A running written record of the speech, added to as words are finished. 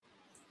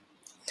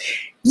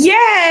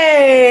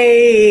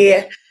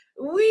Yay!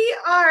 We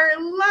are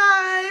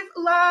live.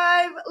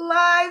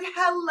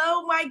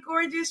 Hello, my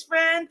gorgeous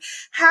friend.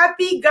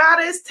 Happy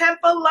Goddess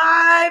Temple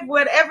Live,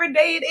 whatever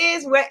day it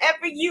is,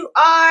 wherever you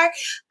are.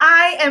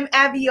 I am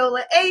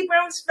Abiola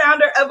Abrams,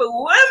 founder of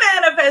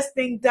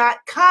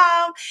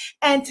womanifesting.com.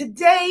 And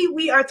today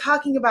we are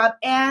talking about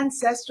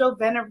ancestral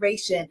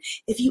veneration.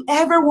 If you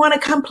ever want to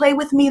come play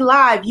with me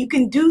live, you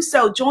can do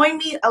so. Join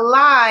me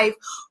live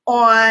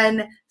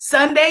on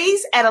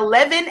Sundays at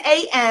 11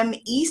 a.m.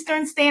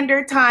 Eastern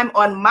Standard Time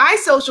on my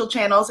social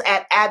channels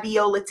at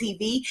Abiola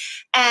TV,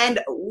 and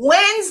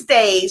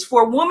Wednesdays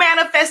for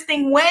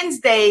Womanifesting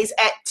Wednesdays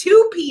at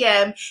 2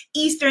 p.m.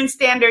 Eastern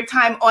Standard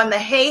Time on the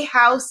Hay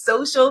House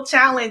Social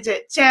Challenges.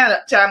 Come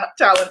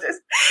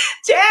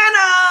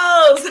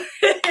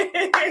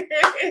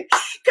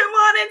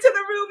on into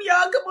the room,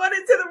 y'all. Come on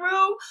into the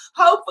room.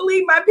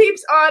 Hopefully, my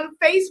peeps on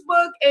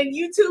Facebook and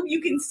YouTube, you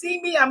can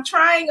see me. I'm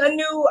trying a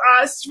new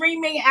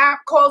streaming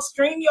app called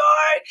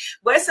StreamYard.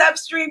 What's up,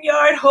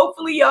 StreamYard?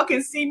 Hopefully, y'all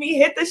can see me.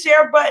 Hit the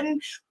share button,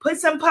 put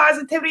some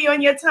positivity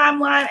on your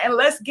timeline, and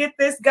let's get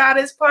this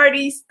goddess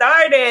party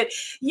started.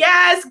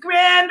 Yes,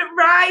 Grand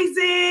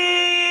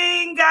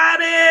Rising,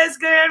 goddess,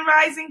 Grand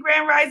Rising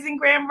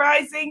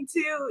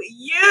to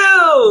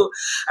you.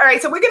 All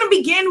right, so we're going to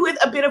begin with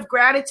a bit of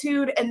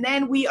gratitude, and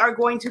then we are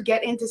going to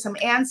get into some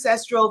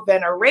ancestral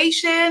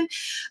veneration,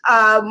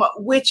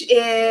 which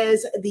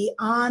is the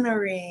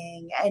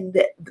honoring and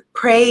the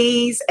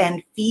praise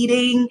and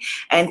feeding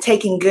and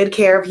taking good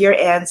care of your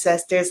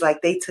ancestors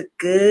like they took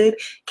good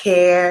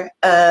care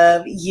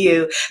of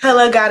you.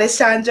 Hello, Goddess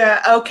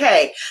Chandra.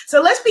 Okay,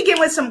 so let's begin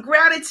with some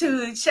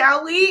gratitude,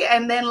 shall we?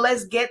 And then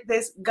let's get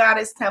this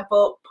Goddess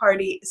Temple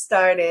party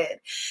started.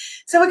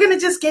 So we're going to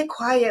just get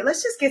quiet.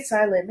 Let's just get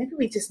silent. Maybe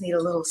we just need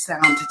a little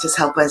sound to just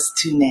help us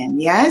tune in.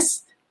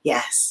 Yes?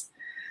 Yes.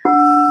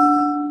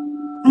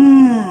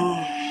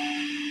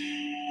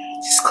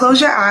 Just close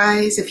your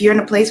eyes if you're in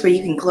a place where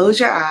you can close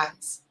your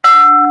eyes.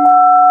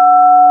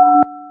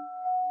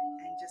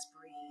 And just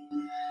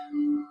breathe.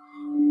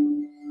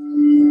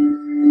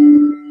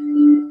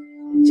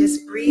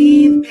 Just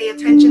breathe. Pay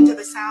attention to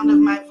the sound of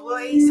my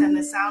voice and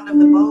the sound of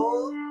the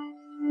bowl.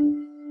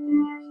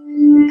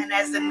 And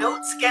as the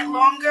notes get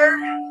longer,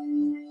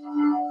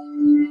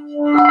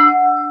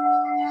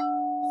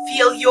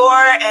 feel your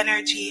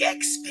energy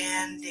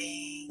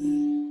expanding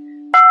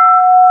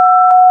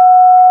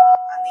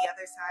on the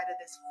other side of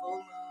this full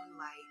moon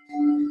light,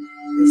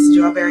 this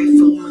strawberry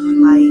full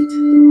moon light.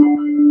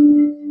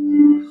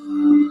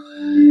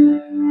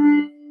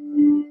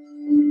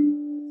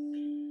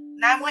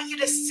 And I want you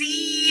to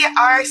see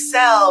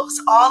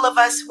ourselves, all of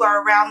us who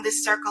are around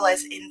this circle,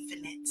 as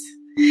infinite.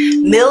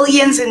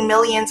 Millions and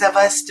millions of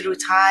us through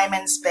time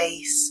and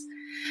space.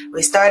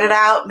 We started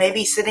out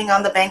maybe sitting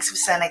on the banks of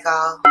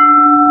Senegal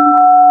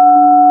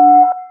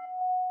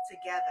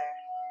together,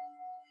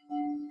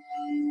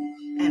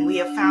 and we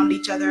have found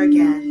each other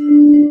again.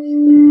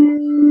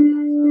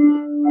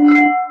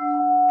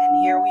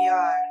 And here we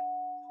are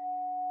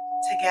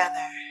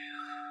together.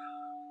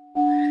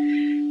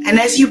 And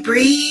as you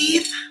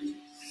breathe,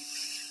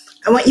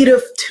 I want you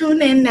to tune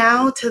in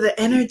now to the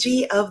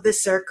energy of the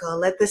circle.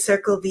 Let the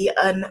circle be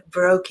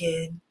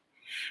unbroken.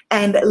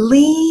 And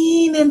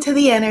lean into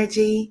the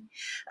energy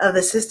of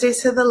the sisters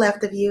to the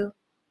left of you.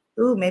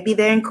 Ooh, maybe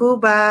they're in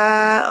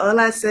Cuba.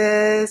 Hola,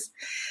 sis.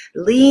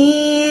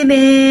 Lean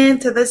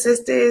into the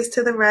sisters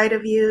to the right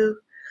of you.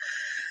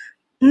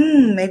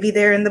 Maybe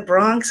they're in the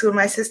Bronx, where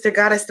my sister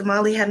Goddess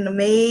Damali had an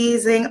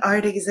amazing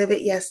art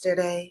exhibit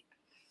yesterday.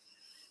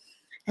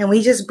 And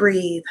we just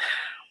breathe.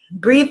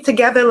 Breathe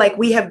together like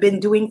we have been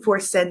doing for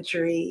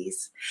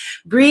centuries.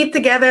 Breathe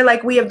together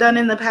like we have done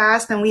in the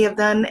past, and we have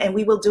done and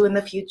we will do in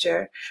the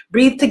future.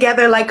 Breathe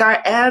together like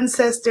our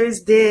ancestors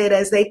did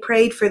as they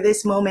prayed for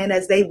this moment,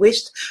 as they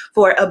wished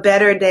for a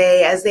better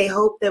day, as they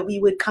hoped that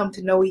we would come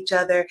to know each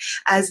other,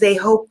 as they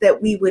hoped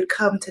that we would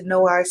come to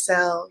know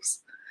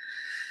ourselves.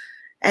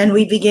 And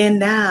we begin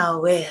now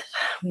with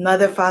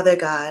Mother, Father,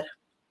 God.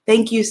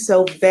 Thank you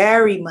so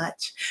very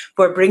much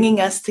for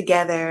bringing us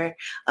together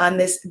on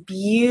this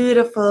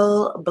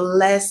beautiful,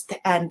 blessed,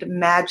 and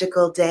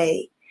magical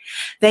day.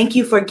 Thank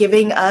you for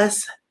giving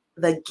us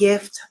the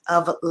gift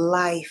of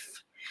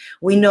life.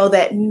 We know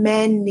that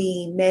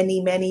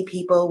many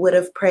people would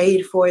have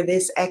prayed for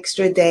this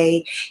extra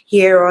day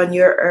here on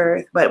your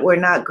earth, but we're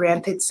not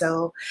granted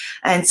so.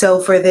 And so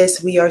for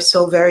this, we are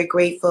so very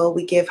grateful.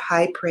 We give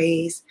high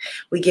praise.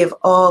 We give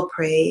all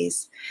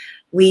praise.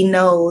 We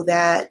know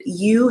that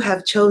you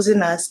have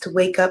chosen us to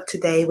wake up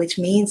today, which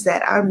means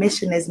that our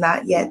mission is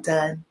not yet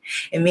done.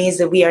 It means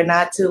that we are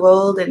not too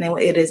old and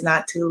it is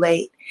not too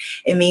late.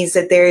 It means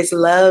that there is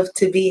love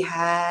to be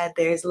had.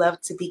 There is love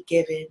to be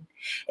given.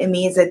 It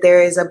means that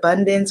there is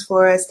abundance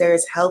for us. There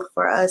is health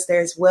for us.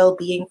 There is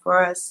well-being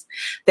for us.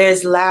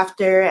 There's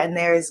laughter, and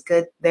there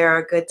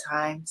are good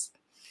times.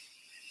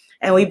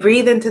 And we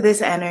breathe into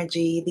this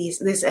energy,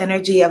 this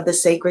energy of the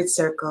sacred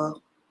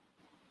circle.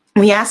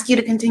 We ask you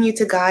to continue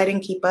to guide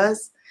and keep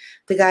us,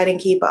 to guide and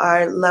keep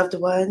our loved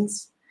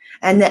ones,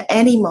 and at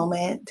any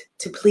moment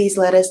to please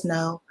let us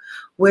know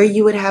where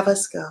you would have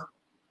us go,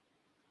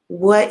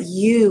 what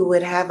you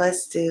would have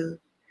us do,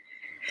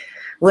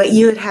 what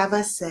you would have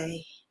us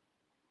say,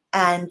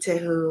 and to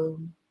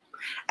whom.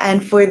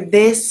 And for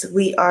this,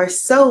 we are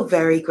so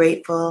very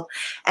grateful.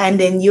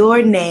 And in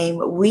your name,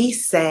 we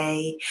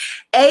say,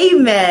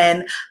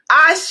 Amen,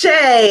 Ashe,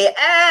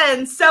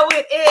 and so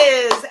it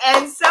is,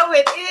 and so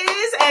it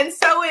is, and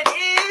so it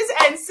is,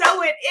 and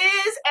so it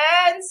is,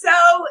 and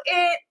so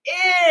it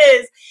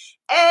is.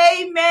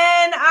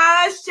 Amen,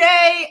 Ashe,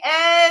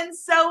 and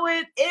so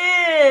it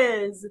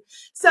is.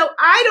 So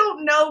I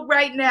don't know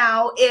right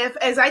now if,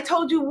 as I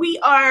told you,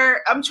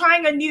 I'm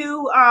trying a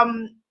new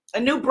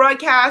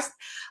broadcast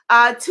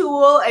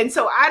tool. And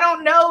so I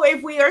don't know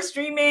if we are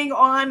streaming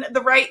on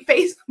the right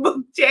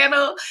Facebook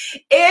channel.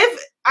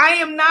 If I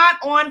am not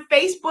on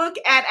Facebook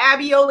at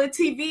Abiola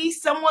TV,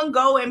 someone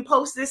go and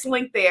post this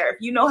link there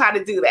if you know how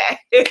to do that.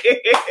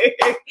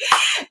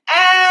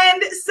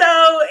 And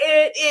so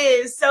it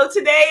is. So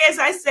today, as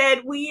I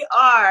said, we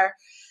are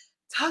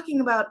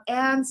talking about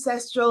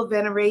ancestral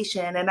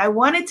veneration. And I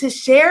wanted to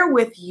share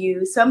with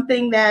you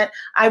something that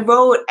I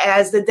wrote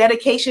as the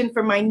dedication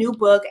for my new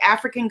book,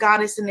 African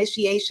Goddess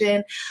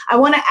Initiation. I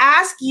want to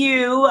ask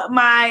you,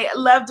 my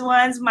loved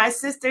ones, my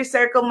sister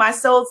circle, my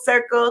soul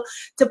circle,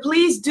 to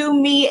please do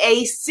me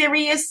a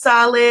serious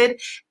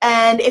solid.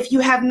 And if you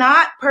have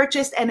not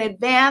purchased an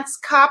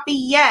advanced copy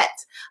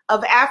yet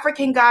of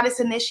African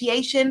Goddess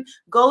Initiation,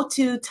 go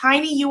to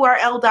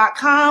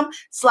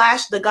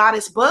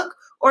tinyurl.com/thegoddessbook,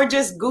 or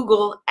just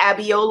Google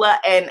Abiola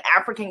and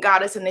African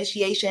Goddess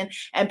Initiation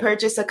and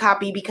purchase a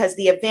copy, because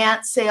the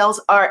advance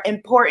sales are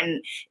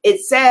important.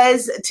 It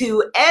says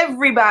to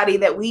everybody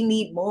that we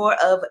need more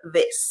of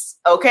this,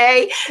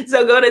 okay?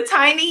 So go to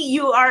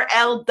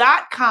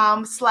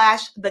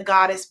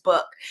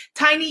tinyurl.com/thegoddessbook.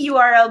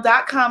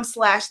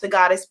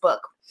 tinyurl.com/thegoddessbook.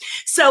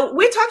 So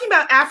we're talking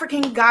about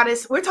African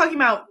Goddess, we're talking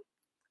about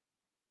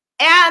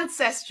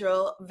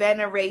ancestral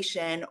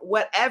veneration,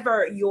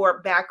 whatever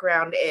your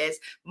background is.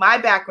 My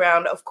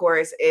background, of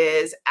course,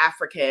 is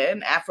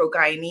African,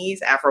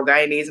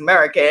 Afro-Guyanese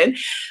American,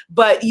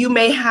 but you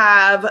may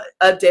have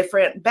a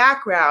different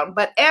background.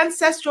 But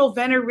ancestral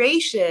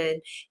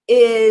veneration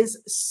is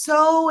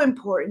so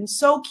important,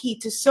 so key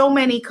to so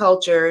many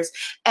cultures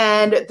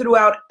and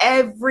throughout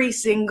every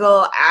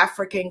single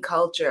African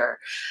culture.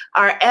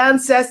 Our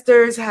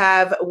ancestors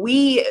have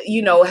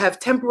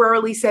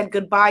temporarily said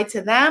goodbye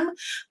to them,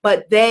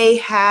 but they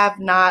have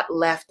not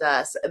left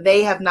us.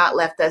 They have not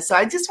left us. So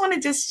I just want to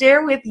just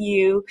share with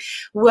you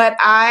what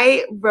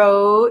I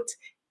wrote,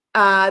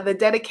 the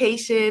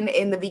dedication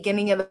in the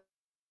beginning of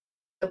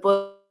the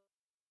book,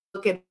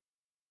 and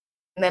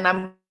then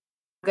I'm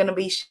going to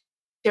be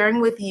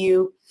sharing with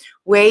you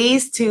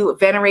ways to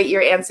venerate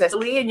your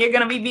ancestors. And you're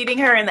going to be meeting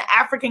her in the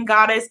African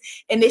Goddess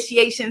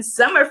Initiation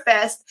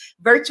Summerfest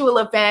virtual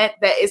event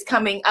that is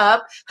coming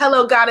up.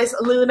 Hello, Goddess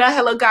Luna.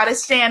 Hello,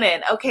 Goddess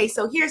Shannon. Okay,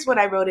 so here's what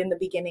I wrote in the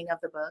beginning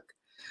of the book.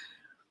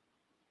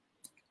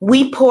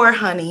 We pour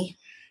honey.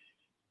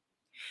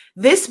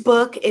 This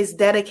book is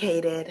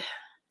dedicated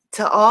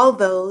to all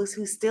those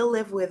who still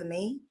live with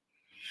me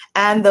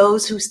and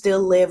those who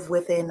still live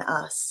within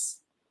us.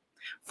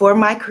 For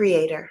my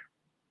creator.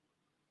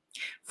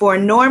 For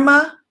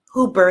Norma,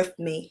 who birthed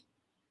me.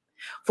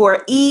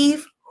 For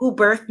Eve, who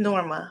birthed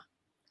Norma.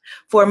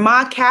 For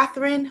Ma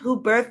Catherine,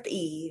 who birthed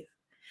Eve.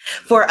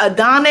 For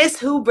Adonis,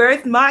 who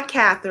birthed Ma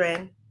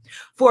Catherine.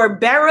 For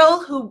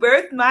Beryl, who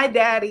birthed my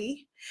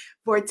daddy.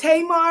 For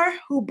Tamar,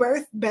 who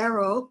birthed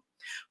Beryl.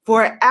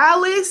 For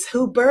Alice,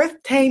 who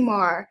birthed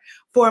Tamar.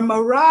 For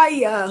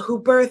Mariah, who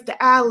birthed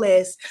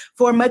Alice.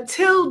 For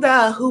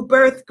Matilda, who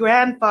birthed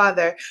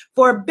grandfather.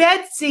 For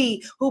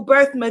Betsy, who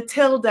birthed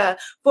Matilda.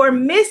 For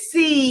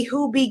Missy,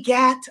 who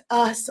begat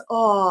us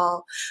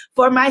all.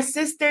 For my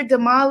sister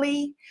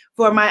Damali.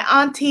 For my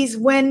aunties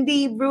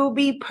Wendy,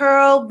 Ruby,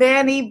 Pearl,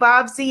 Vanny,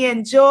 Bobsy,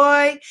 and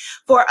Joy.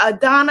 For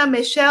Adana,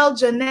 Michelle,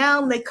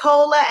 Janelle,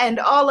 Nicola, and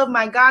all of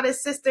my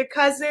goddess sister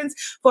cousins.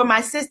 For my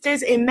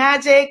sisters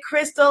Image,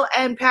 Crystal,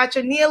 and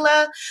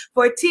Patronila.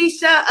 For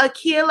Tisha,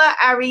 Akila,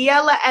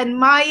 Ariella, and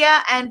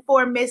Maya. And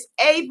for Miss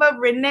Ava,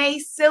 Renee,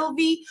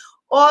 Sylvie,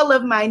 all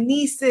of my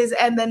nieces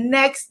and the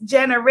next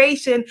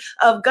generation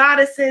of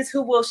goddesses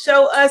who will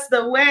show us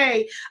the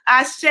way.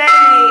 Ashe,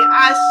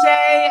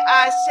 Ashe,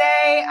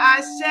 Ashe,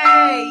 Ashe,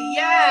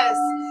 yes.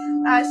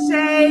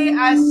 Ashe,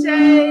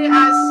 Ashe,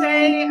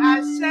 Ashe,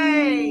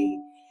 Ashe.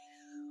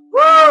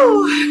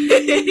 Woo!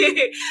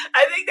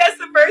 I think that's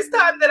the first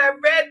time that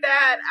I've read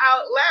that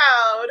out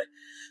loud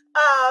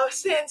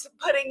since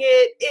putting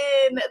it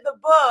in the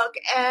book.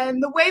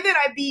 And the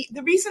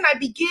reason I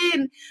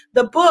begin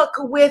the book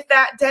with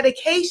that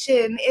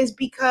dedication is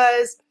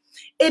because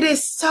it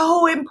is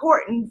so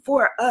important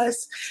for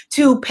us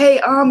to pay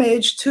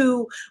homage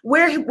to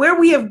where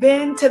we have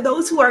been, to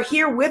those who are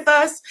here with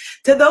us,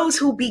 to those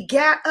who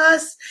begat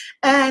us,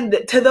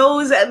 and to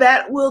those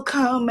that will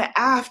come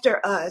after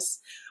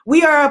us.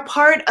 We are a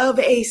part of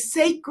a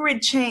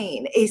sacred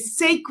chain, a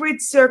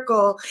sacred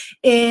circle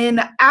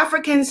in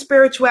African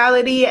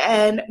spirituality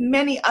and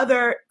many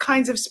other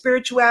kinds of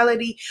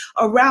spirituality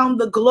around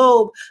the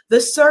globe.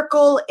 The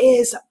circle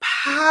is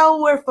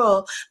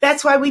powerful.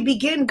 That's why we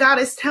begin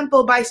Goddess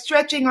Temple by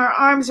stretching our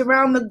arms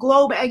around the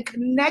globe and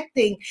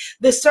connecting.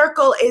 The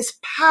circle is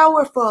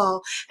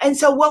powerful. And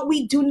so what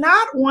we do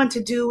not want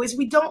to do is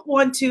we don't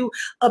want to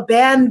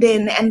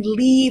abandon and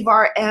leave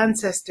our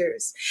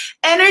ancestors.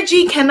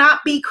 Energy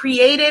cannot be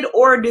created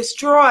or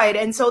destroyed.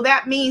 And so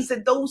that means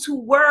that those who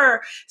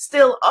were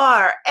still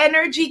are.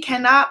 Energy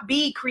cannot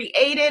be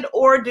created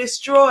or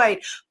destroyed.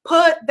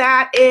 Put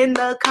that in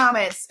the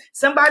comments.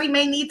 Somebody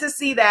may need to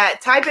see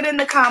that. Type it in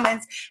the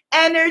comments.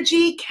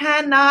 Energy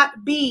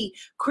cannot be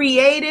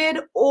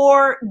created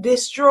or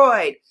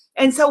destroyed.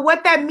 And so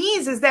what that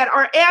means is that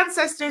our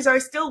ancestors are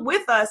still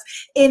with us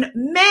in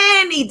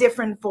many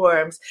different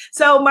forms.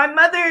 So my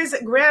mother's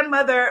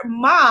grandmother,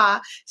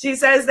 Ma, she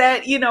says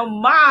that,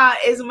 Ma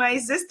is my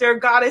sister,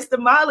 Goddess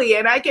Damali,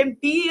 and I can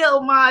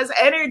feel Ma's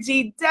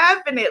energy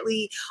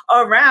definitely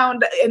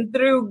around and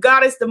through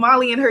Goddess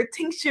Damali and her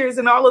tinctures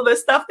and all of the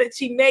stuff that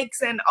she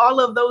makes and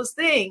all of those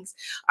things.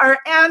 Our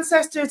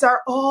ancestors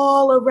are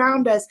all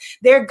around us.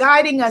 They're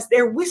guiding us.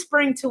 They're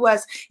whispering to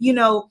us,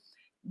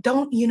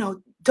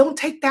 don't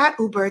take that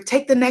Uber,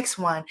 take the next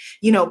one,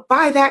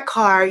 buy that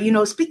car,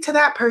 speak to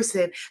that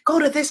person, go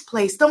to this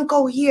place, don't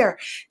go here.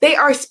 They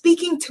are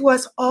speaking to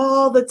us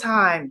all the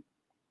time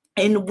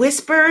in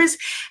whispers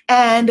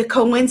and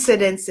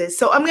coincidences.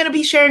 So I'm going to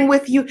be sharing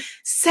with you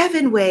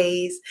 7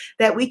 ways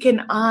that we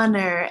can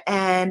honor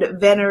and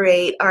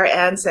venerate our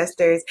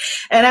ancestors.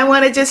 And I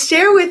want to just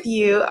share with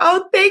you.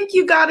 Oh, thank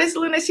you, Goddess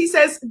Luna. She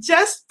says,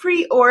 just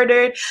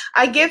pre-ordered.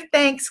 I give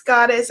thanks,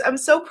 Goddess. I'm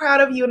so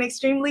proud of you and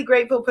extremely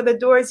grateful for the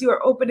doors you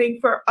are opening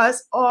for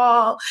us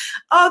all.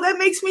 Oh, that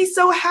makes me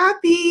so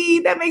happy.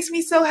 That makes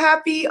me so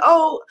happy.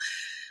 Oh,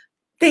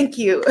 thank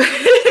you.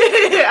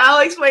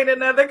 I'll explain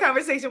another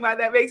conversation why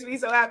that makes me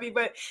so happy.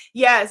 But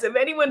yes, if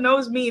anyone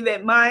knows me,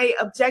 that my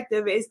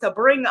objective is to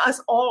bring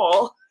us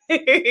all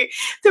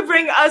to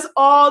bring us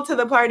all to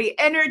the party.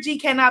 Energy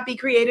cannot be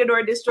created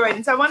or destroyed.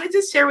 And so I want to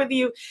just share with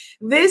you,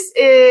 this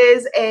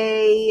is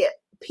a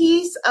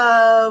piece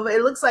of,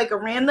 it looks like a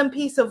random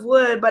piece of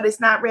wood, but it's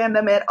not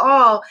random at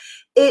all.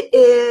 It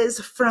is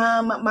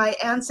from my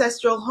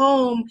ancestral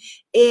home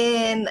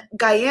in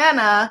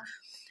Guyana.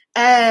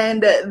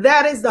 And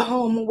that is the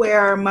home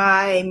where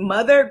my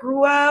mother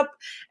grew up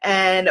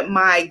and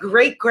my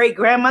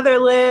great-great-grandmother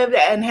lived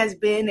and has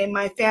been in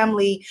my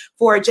family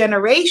for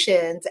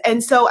generations.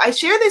 And so I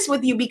share this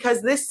with you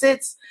because this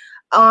sits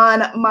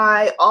on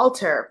my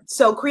altar.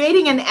 So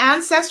creating an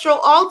ancestral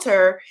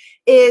altar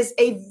is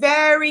a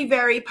very,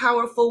 very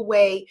powerful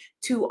way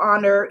to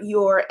honor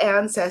your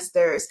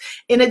ancestors.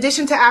 In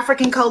addition to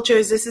African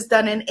cultures, this is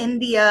done in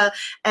India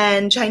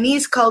and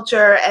Chinese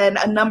culture and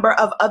a number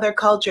of other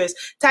cultures.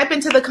 Type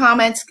into the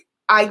comments,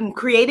 I'm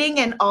creating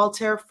an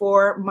altar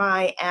for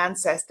my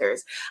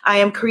ancestors. I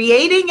am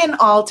creating an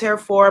altar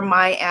for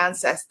my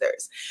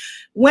ancestors.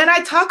 When I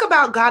talk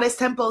about Goddess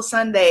Temple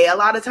Sunday, a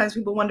lot of times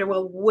people wonder,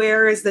 well,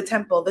 where is the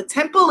temple? The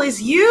temple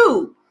is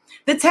you.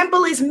 The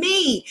temple is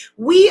me.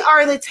 We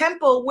are the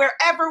temple.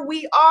 Wherever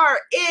we are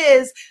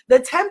is the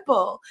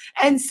temple.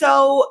 And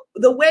so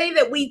the way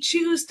that we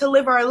choose to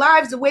live our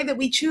lives, the way that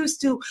we choose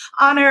to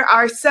honor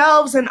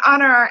ourselves and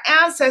honor our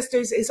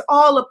ancestors is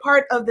all a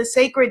part of the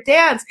sacred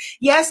dance.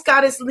 Yes,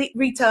 Goddess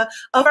Rita,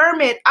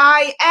 affirm it.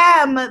 I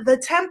am the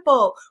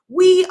temple.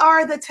 We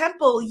are the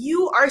temple.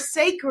 You are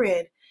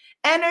sacred.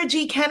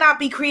 Energy cannot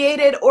be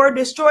created or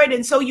destroyed.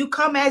 And so you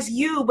come as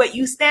you, but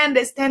you stand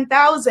as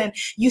 10,000.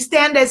 You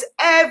stand as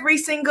every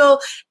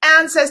single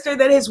ancestor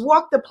that has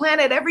walked the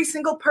planet, every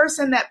single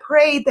person that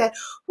prayed that,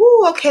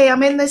 okay,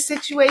 I'm in this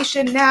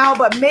situation now,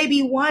 but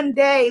maybe one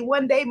day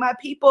my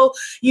people,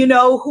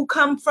 who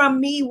come from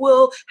me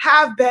will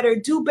have better,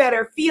 do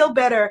better, feel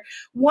better,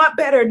 want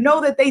better,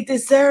 know that they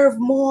deserve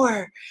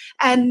more.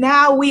 And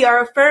now we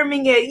are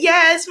affirming it.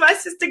 Yes, my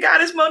sister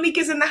Goddess Monique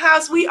is in the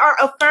house. We are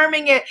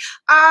affirming it.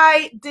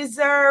 I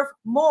deserve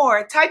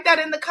more. Type that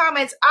in the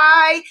comments.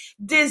 I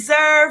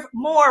deserve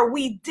more.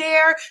 We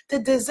dare to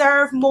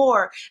deserve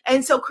more.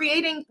 And so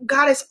creating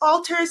goddess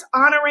altars,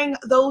 honoring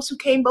those who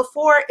came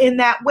before in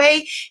that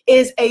way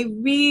is a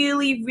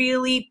really,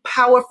 really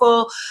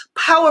powerful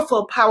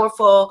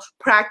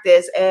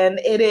practice. And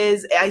it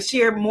is, I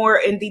share more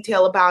in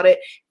detail about it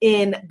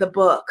in the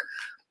book.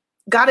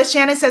 Goddess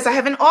Shannon says, I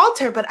have an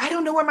altar, but I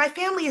don't know where my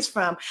family is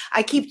from.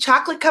 I keep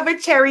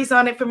chocolate-covered cherries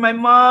on it for my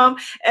mom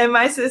and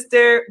my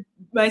sister's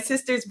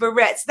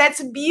barrettes.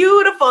 That's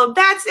beautiful.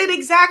 That's it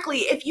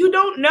exactly. If you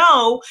don't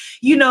know,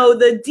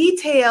 the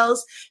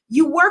details,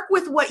 you work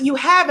with what you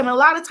have. And a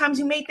lot of times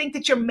you may think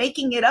that you're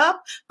making it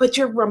up, but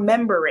you're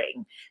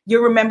remembering.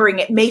 You're remembering.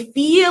 It may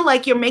feel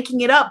like you're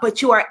making it up,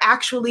 but you are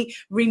actually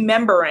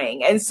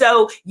remembering. And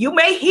so you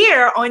may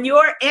hear on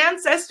your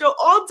ancestral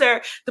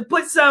altar to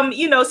put some,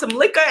 some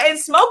liquor and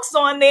smokes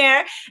on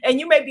there. And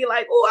you may be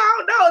like, oh, I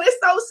don't know, this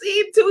don't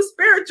seem too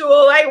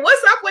spiritual. Like,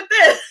 what's up with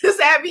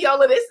this,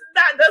 Abiola? This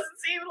doesn't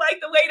seem like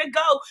the way to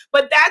go.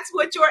 But that's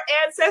what your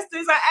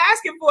ancestors are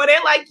asking for.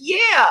 They're like,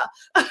 yeah.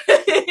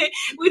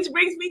 Which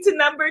brings me to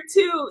number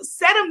 2.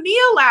 Set a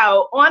meal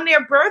out on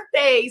their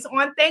birthdays,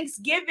 on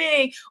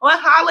Thanksgiving, on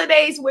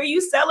holidays where you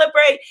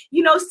celebrate.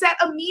 Set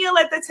a meal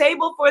at the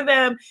table for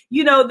them.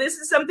 This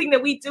is something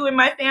that we do in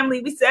my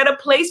family. We set a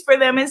place for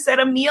them and set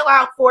a meal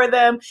out for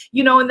them,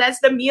 and that's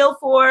the meal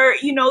for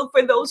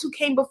those who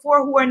came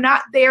before who are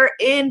not there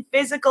in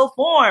physical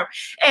form.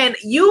 And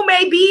you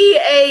may be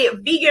a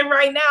vegan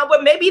right now,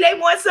 but maybe they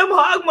want some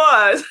hog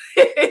maws,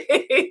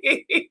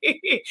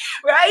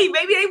 right?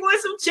 Maybe they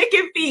want some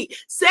chicken feet.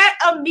 Set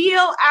a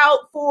meal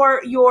out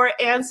for your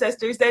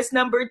ancestors. That's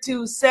number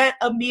 2. Set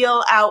a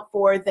meal out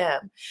for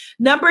them.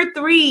 Number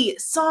 3,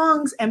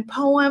 songs and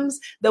poems,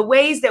 the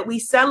ways that we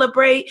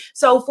celebrate.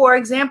 So for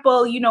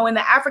example, in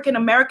the African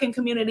American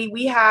community,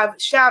 we have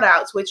shout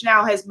outs, which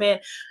now has been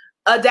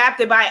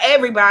adapted by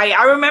everybody.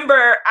 I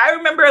remember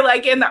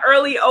like in the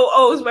early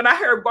 00s when I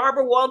heard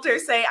Barbara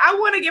Walters say, I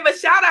want to give a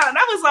shout out. And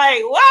I was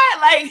like, what?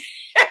 Like,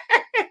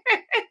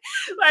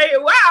 like,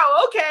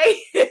 wow,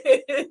 okay.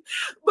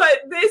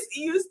 But this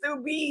used to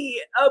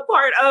be a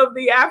part of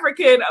the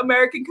African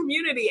American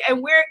community.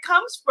 And where it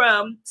comes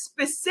from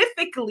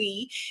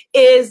specifically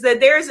is that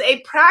there's a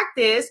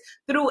practice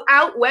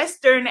throughout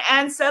Western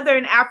and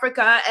Southern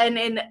Africa, and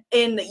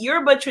in the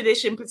Yoruba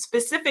tradition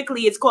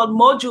specifically, it's called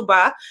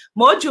mojuba,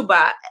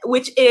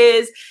 which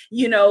is,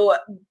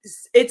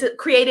 it's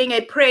creating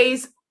a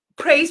praise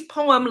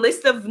poem,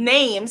 list of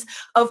names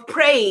of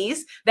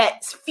praise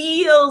that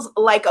feels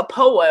like a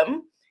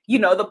poem.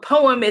 The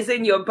poem is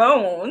in your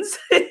bones.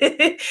 Type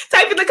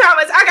in the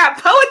comments, I got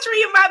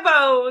poetry in my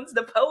bones.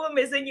 The poem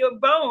is in your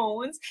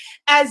bones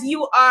as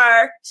you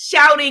are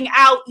shouting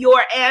out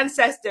your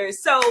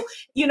ancestors. So,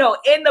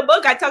 in the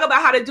book, I talk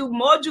about how to do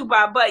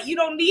mojuba, but you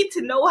don't need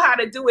to know how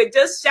to do it.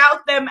 Just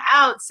shout them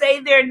out, say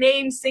their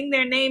names, sing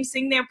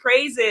their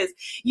praises,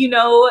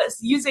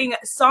 using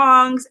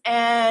songs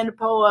and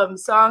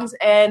poems, songs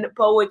and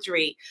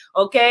poetry.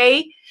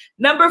 Okay.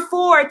 Number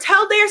 4,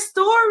 tell their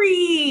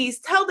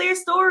stories.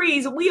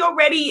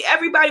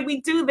 Everybody,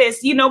 we do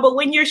this, but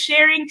when you're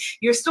sharing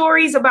your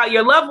stories about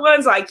your loved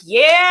ones, like,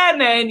 yeah,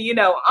 and then,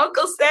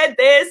 uncle said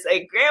this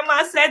and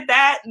grandma said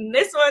that, and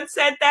this one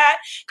said that.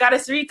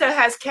 Goddess Rita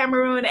has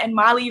Cameroon and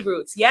Mali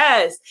roots.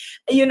 Yes.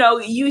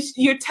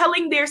 You're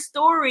telling their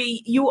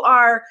story. You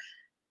are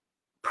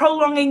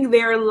prolonging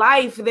their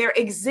life, their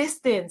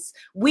existence.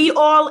 We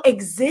all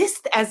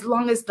exist as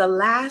long as the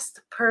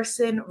last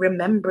person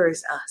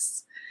remembers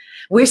us.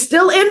 We're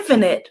still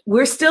infinite.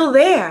 We're still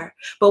there.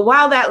 But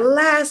while that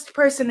last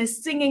person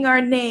is singing our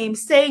name,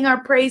 saying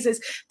our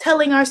praises,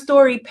 telling our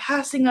story,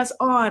 passing us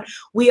on,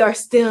 we are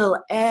still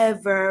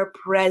ever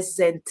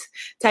present.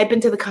 Type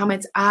into the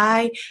comments,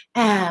 I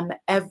am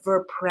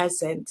ever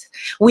present.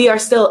 We are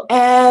still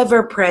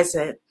ever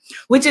present,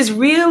 which is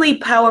really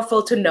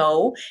powerful to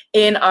know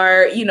in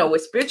our,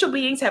 with spiritual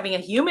beings having a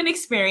human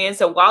experience.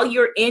 So while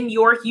you're in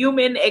your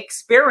human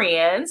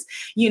experience,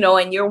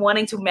 and you're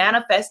wanting to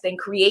manifest and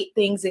create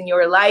things in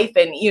your life,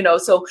 and,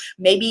 so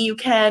maybe you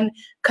can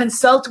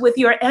consult with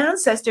your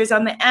ancestors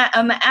on the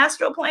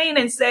astral plane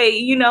and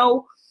say,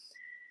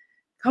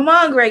 come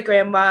on, great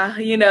grandma,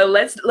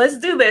 let's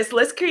do this.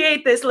 Let's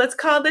create this. Let's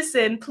call this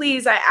in.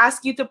 Please, I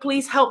ask you to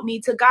please help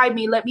me, to guide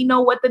me. Let me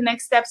know what the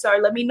next steps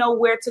are. Let me know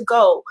where to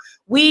go.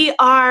 We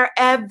are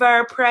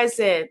ever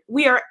present.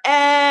 We are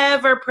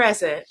ever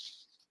present.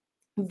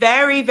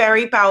 Very,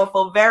 very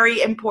powerful,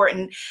 very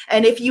important.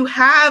 And if you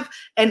have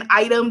an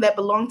item that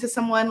belonged to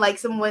someone like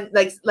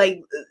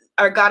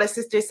our goddess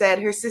sister said,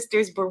 her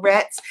sister's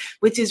barrettes,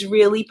 which is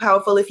really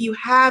powerful. If you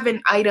have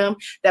an item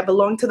that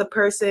belonged to the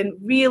person,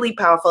 really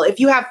powerful.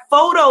 If you have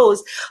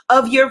photos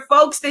of your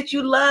folks that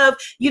you love,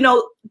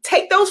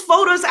 take those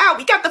photos out.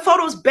 We got the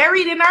photos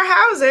buried in our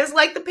houses,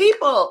 like the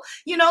people,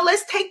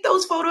 let's take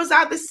those photos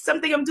out. This is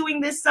something I'm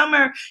doing this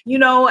summer,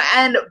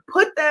 and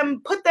put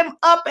them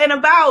up and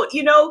about,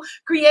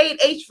 create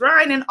a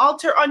shrine, an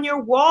altar on your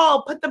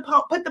wall, put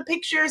the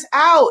pictures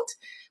out.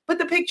 Put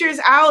the pictures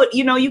out.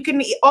 You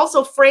can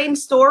also frame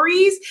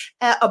stories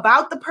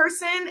about the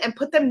person and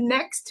put them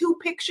next to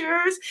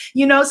pictures,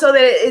 so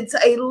that it's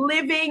a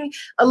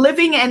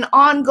living and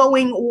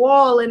ongoing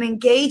wall and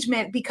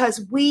engagement,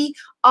 because we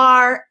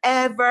are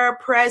ever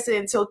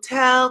present. So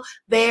tell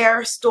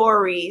their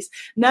stories.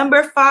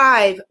 Number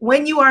 5,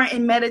 when you are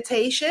in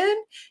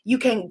meditation, you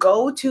can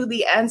go to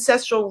the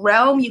ancestral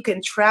realm. You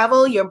can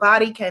travel. Your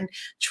body can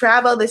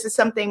travel. This is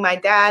something my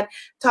dad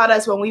taught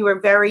us when we were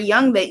very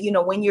young, that,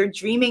 when you're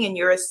dreaming and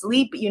you're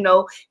asleep,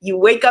 you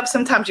wake up,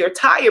 sometimes you're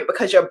tired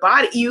because your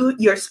body,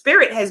 your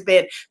spirit has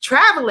been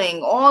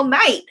traveling all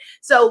night.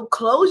 So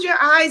close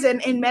your eyes,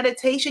 and in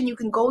meditation, you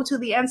can go to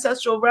the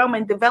ancestral realm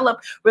and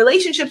develop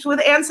relationships with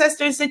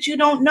ancestors that you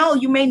don't know.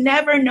 You may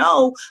never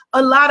know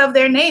a lot of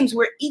their names.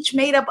 We're each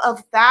made up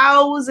of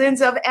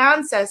thousands of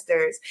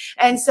ancestors.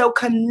 And so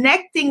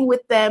connecting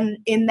with them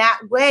in that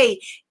way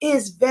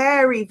is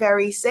very,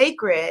 very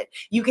sacred.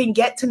 You can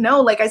get to know,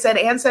 like I said,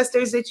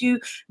 ancestors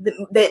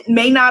that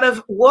may not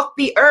have walked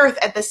the earth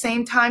at the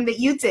same time that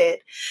you did.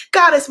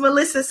 Goddess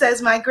Melissa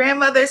says, my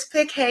grandmother's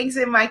pick hangs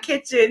in my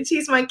kitchen.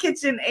 She's my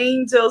kitchen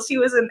angel. She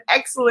was an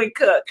excellent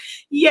cook.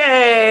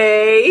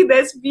 Yay.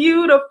 That's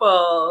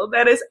beautiful.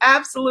 That is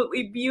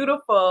absolutely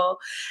beautiful.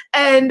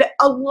 And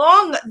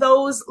along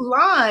those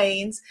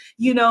lines,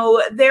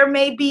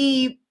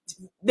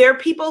 there are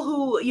people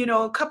who,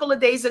 a couple of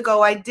days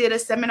ago, I did a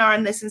seminar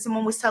on this, and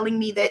someone was telling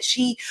me that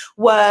she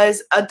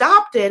was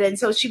adopted. And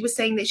so she was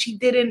saying that she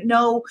didn't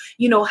know,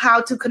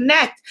 how to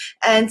connect.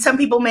 And some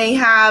people may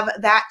have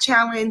that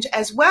challenge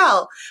as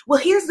well. Well,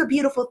 here's the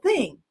beautiful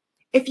thing.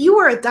 If you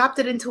were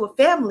adopted into a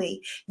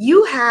family,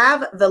 you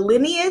have the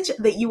lineage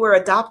that you were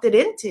adopted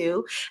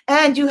into,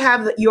 and you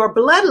have your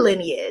blood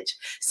lineage.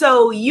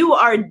 So you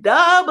are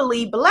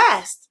doubly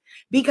blessed,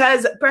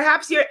 because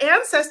perhaps your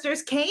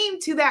ancestors came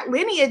to that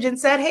lineage and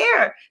said,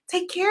 here,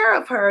 take care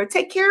of her,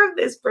 take care of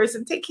this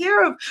person, take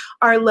care of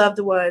our loved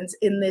ones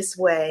in this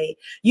way,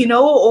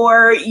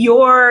 or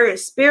your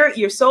spirit,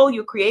 your soul,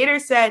 your creator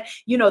said,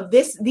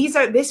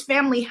 this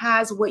family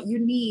has what you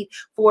need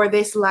for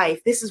this life.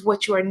 This is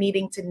what you are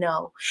needing to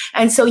know.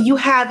 And so you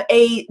have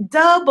a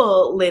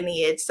double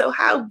lineage. So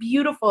how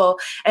beautiful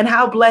and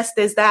how blessed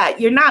is that?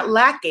 You're not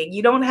lacking.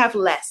 You don't have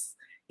less.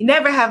 You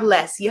never have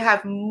less. You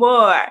have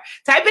more.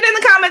 Type it in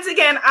the comments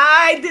again.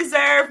 I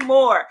deserve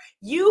more.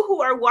 You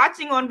who are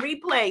watching on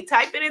replay,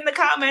 type it in the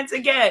comments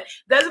again.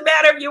 Doesn't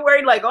matter if you're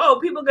worried like, oh,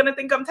 people are going to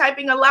think I'm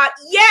typing a lot.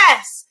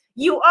 Yes,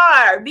 you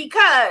are,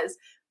 because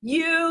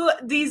you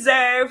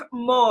deserve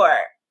more.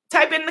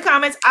 Type in the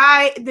comments,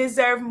 I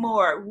deserve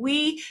more.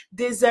 We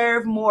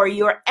deserve more.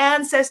 Your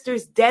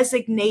ancestors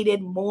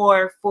designated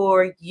more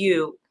for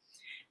you.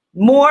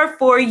 More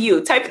for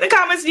you. Type in the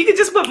comments. You can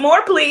just put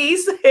more,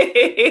 please.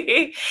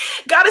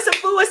 Goddess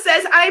Afua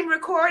says, I'm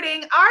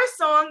recording our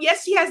song.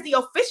 Yes, she has the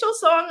official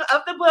song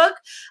of the book.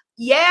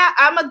 Yeah,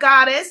 I'm a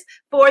Goddess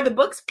for the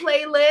books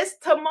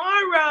playlist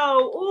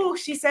tomorrow. Ooh,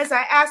 she says,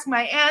 I ask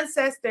my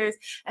ancestors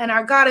and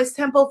our Goddess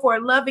Temple for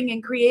loving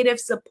and creative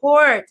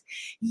support.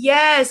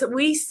 Yes,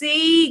 we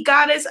see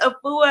Goddess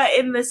Afua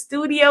in the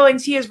studio,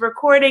 and she is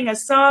recording a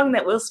song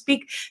that will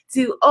speak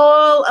to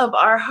all of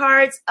our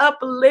hearts.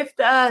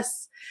 Uplift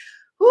us.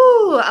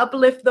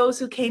 Uplift those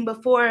who came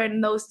before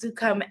and those who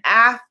come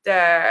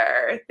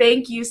after.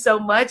 Thank you so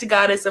much,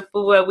 Goddess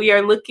Afua. We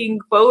are looking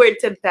forward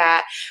to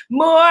that.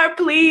 More,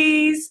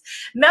 please.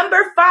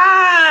 Number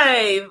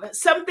 5,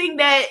 something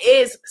that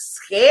is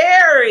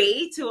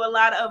scary to a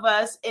lot of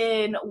us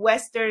in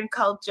Western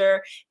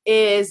culture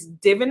is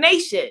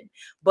divination.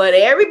 But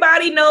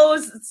everybody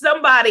knows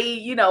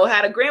somebody,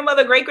 had a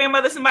grandmother,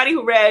 great-grandmother, somebody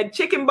who read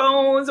chicken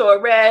bones or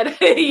read,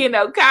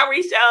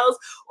 cowrie shells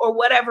or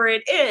whatever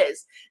it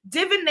is.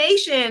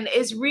 Divination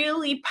is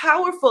really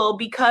powerful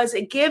because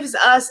it gives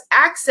us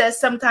access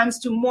sometimes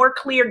to more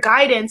clear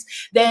guidance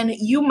than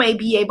you may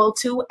be able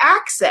to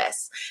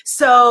access.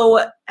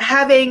 So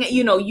having,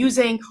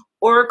 using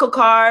oracle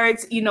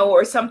cards,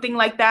 or something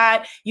like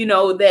that,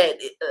 that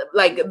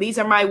like these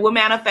are my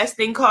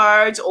manifesting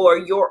cards, or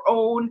your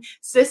own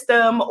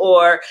system,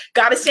 or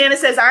Goddess Shannon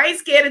says, I ain't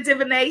scared of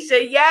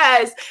divination.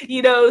 Yes,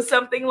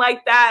 something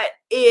like that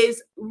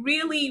is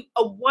really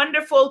a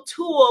wonderful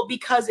tool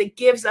because it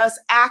gives us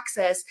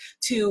access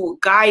to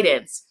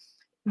guidance.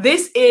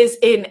 This is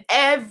in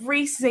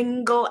every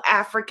single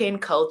African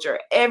culture.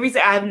 I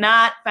have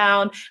not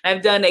found,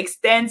 I've done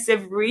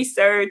extensive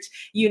research,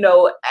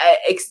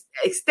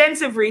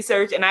 extensive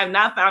research, and I've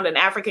not found an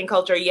African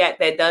culture yet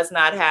that does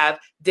not have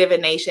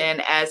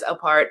divination as a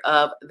part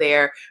of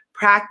their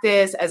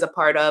practice, as a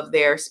part of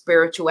their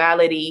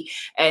spirituality.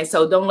 And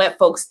so don't let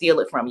folks steal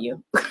it from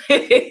you. Type in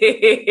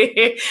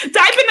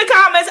the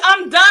comments,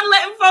 I'm done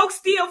letting folks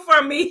steal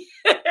from me.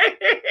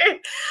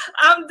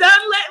 I'm done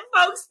letting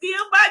folks steal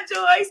my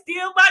joy,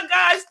 steal my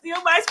God, steal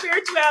my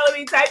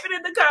spirituality. Type it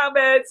in the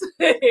comments.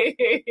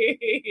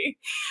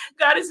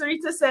 Goddess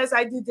Rita says,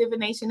 I do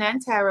divination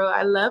and tarot.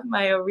 I love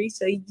my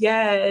Orisha.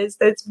 Yes,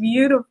 that's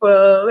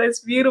beautiful.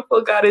 That's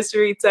beautiful, Goddess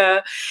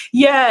Rita.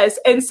 Yes.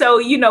 And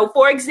so,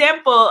 for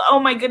example, oh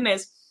my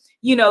goodness,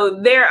 we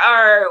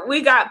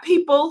got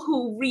people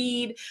who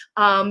read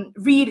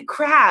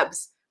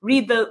crabs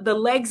read the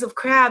legs of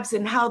crabs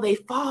and how they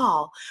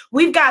fall.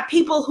 We've got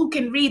people who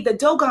can read the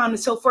Dogon.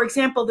 So for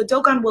example, the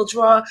Dogon will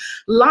draw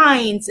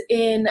lines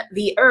in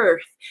the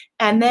earth.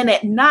 And then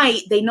at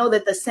night, they know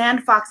that the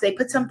sand fox, they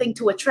put something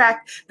to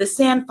attract the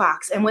sand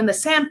fox. And when the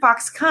sand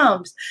fox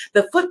comes,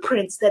 the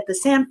footprints that the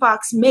sand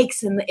fox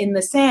makes in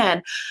the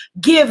sand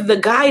give the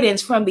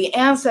guidance from the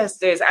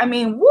ancestors. I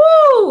mean,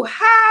 woo,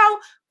 how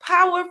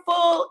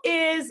powerful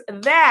is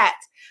that?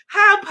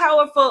 How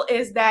powerful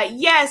is that?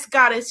 Yes,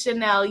 Goddess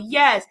Chanel.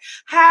 Yes.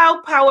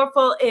 How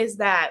powerful is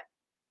that?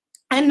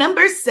 And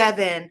number six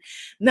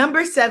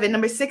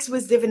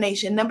was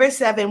divination. Number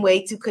 7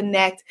 way to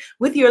connect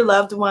with your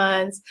loved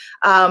ones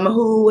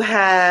who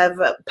have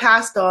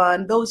passed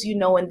on, those you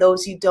know and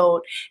those you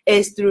don't,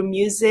 is through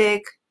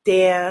music,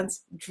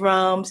 dance,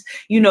 drums.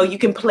 You know, you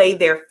can play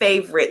their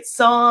favorite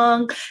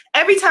song.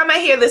 Every time I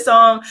hear the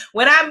song,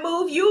 when I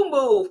move, you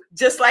move,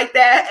 just like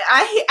that.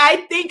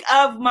 I think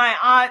of my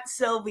Aunt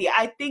Sylvie.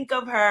 I think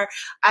of her.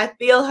 I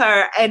feel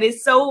her. And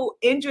it's so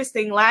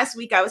interesting. Last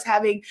week, I was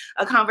having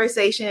a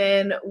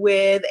conversation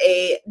with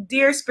a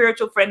dear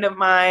spiritual friend of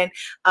mine,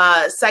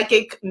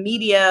 psychic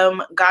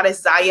medium,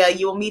 Goddess Zaya.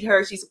 You will meet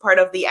her. She's a part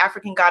of the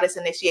African Goddess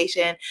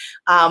Initiation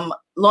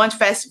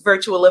Launchfest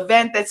virtual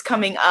event that's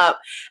coming up.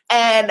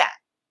 And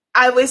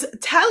I was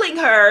telling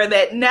her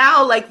that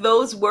now, like,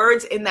 those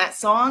words in that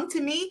song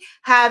to me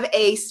have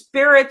a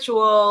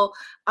spiritual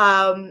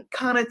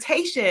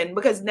connotation,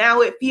 because now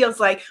it feels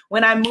like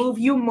when I move,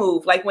 you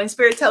move. Like when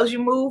spirit tells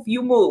you move,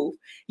 you move.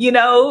 You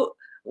know,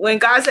 when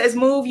God says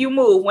move, you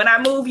move. When I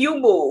move, you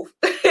move.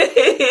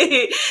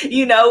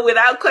 You know,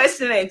 without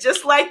questioning,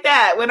 just like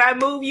that. When I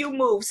move, you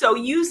move. So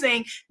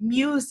using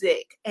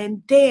music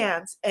and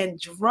dance and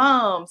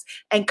drums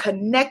and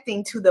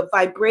connecting to the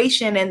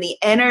vibration and the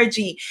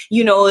energy,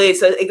 you know,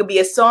 it could be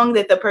a song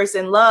that the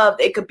person loved.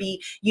 It could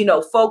be, you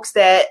know,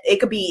 it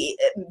could be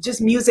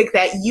just music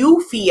that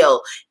you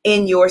feel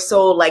in your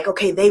soul, like,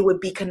 okay, they would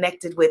be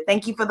connected with.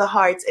 Thank you for the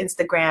hearts,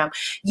 Instagram.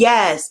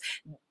 Yes.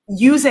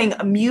 Using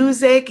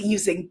music,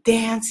 using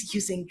dance,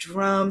 using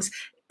drums,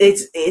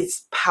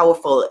 it's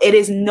powerful. It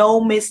is no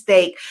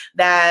mistake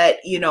that,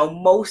 you know,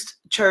 most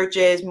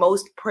churches,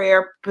 most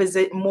prayer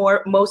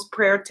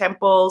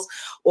temples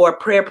or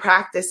prayer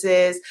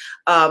practices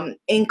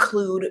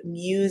include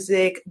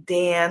music,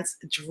 dance,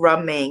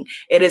 drumming.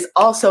 It is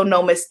also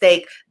no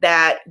mistake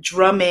that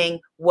drumming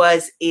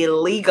was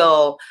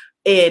illegal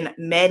in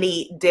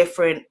many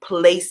different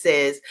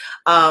places,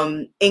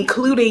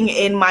 including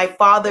in my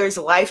father's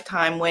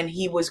lifetime when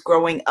he was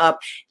growing up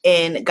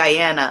in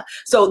Guyana.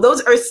 So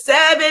those are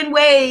 7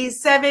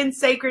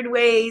 sacred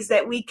ways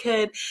that we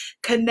could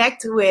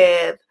connect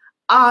with,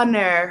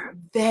 honor,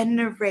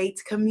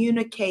 venerate,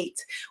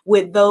 communicate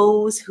with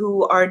those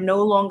who are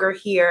no longer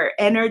here.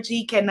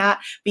 Energy cannot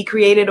be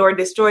created or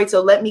destroyed.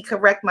 So let me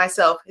correct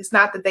myself. It's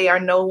not that they are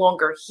no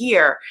longer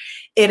here.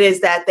 It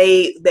is that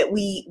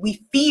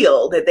we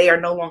feel that they are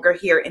no longer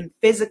here in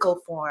physical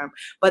form,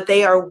 but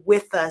they are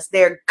with us.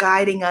 They're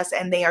guiding us,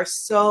 and they are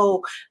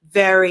so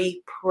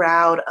very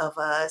proud of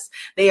us.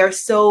 They are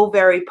so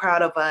very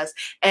proud of us,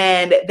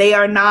 and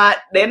they're not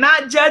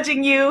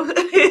judging you.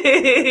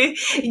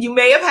 You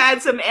may have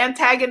had some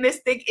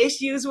antagonistic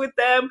issues with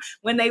them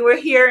when they were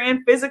here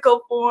in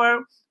physical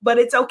form, but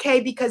it's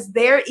okay, because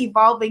they're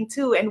evolving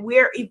too, and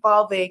we're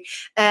evolving.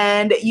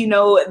 And, you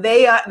know,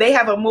 they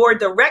have a more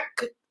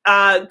direct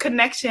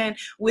connection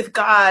with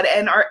God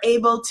and are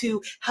able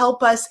to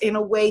help us in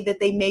a way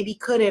that they maybe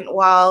couldn't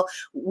while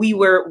we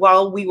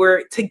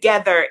were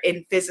together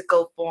in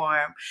physical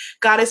form.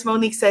 Goddess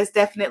Monique says,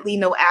 definitely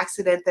no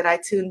accident that I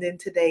tuned in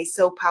today.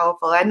 So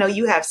powerful. I know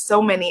you have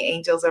so many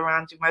angels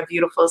around you, my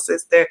beautiful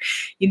sister.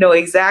 You know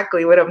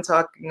exactly what I'm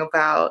talking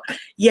about.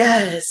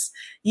 Yes.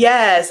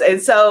 Yes.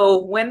 And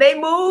so when they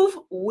move,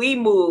 we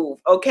move.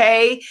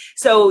 Okay.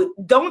 So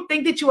don't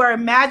think that you are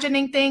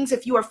imagining things.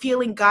 If you are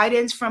feeling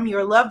guidance from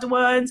your loved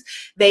ones,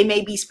 they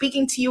may be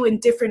speaking to you in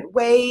different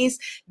ways.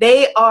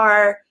 They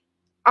are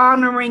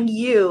honoring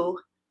you.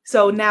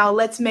 So now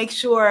let's make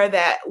sure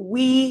that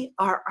we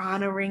are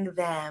honoring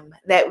them,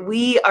 that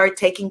we are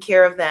taking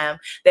care of them,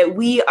 that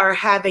we are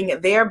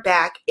having their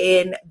back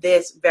in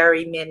this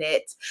very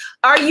minute.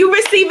 Are you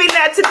receiving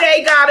that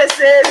today,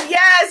 goddesses?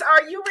 Yes.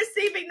 Are you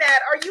receiving that?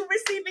 Are you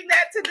receiving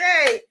that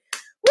today?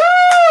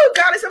 Woo!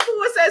 Goddess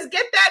Afua says,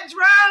 get that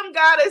drum,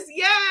 goddess.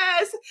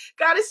 Yes.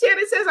 Goddess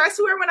Shannon says, I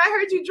swear when I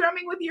heard you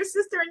drumming with your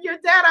sister and your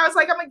dad, I was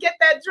like, I'm going to get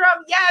that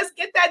drum. Yes,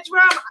 get that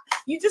drum.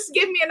 You just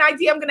give me an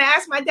idea. I'm going to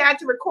ask my dad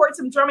to record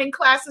some drumming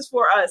classes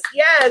for us.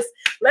 Yes.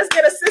 Let's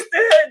get a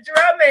sisterhood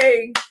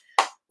drumming.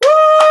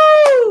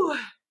 Woo!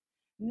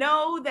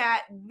 Know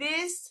that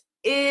this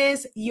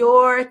is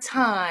your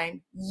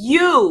time.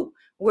 You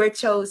were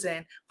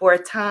chosen for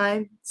a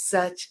time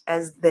such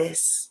as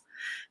this.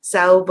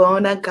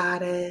 Sawubona,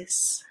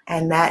 goddess.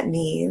 And that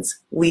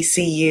means we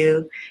see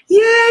you.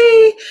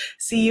 Yay!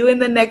 See you in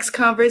the next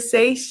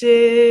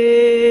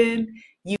conversation.